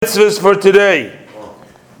mitzvahs for today.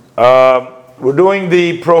 We're doing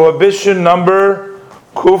the prohibition number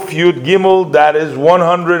Kuf Yud Gimel, that is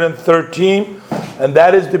 113, and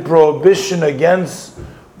that is the prohibition against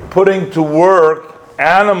putting to work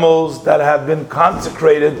animals that have been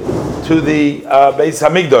consecrated to the Beis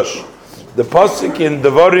Hamikdash. The pasuk in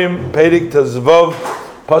Devarim Perik Tezvav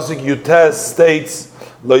pasuk Yutes states,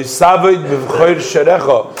 Lo yisaved b'vchoir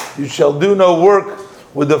sherecha, you shall do no work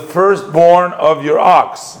with the firstborn of your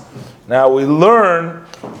ox. Now we learn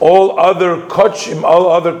all other kochim, all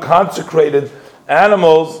other consecrated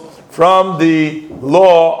animals from the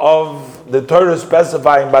law of the Torah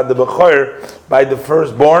specifying by the b'choir, by the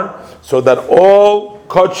firstborn, so that all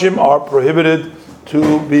kochim are prohibited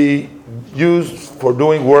to be used for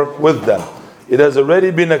doing work with them. It has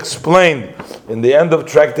already been explained in the end of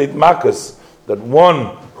Tractate Makos that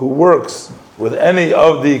one who works with any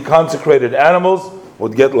of the consecrated animals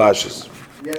would get lashes.